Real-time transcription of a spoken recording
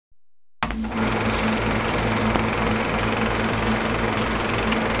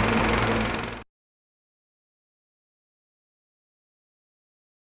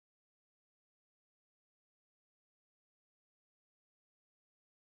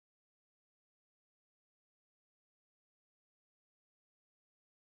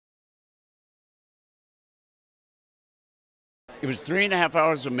It was 3.5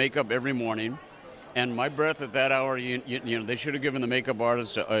 hours of makeup every morning, and my breath at that hour, you know, they should have given the makeup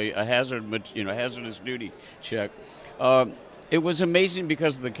artist a hazardous duty check. It was amazing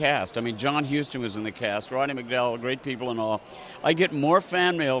because of the cast. I mean, John Huston was in the cast, Roddy McDowell, great people and all. I get more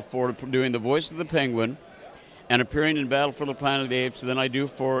fan mail for doing the voice of the Penguin and appearing in Battle for the Planet of the Apes than I do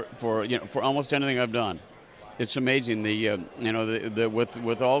for almost anything I've done. It's amazing.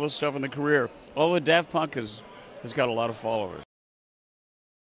 With all the stuff in the carear, all the Daft Punk has got a lot of followers.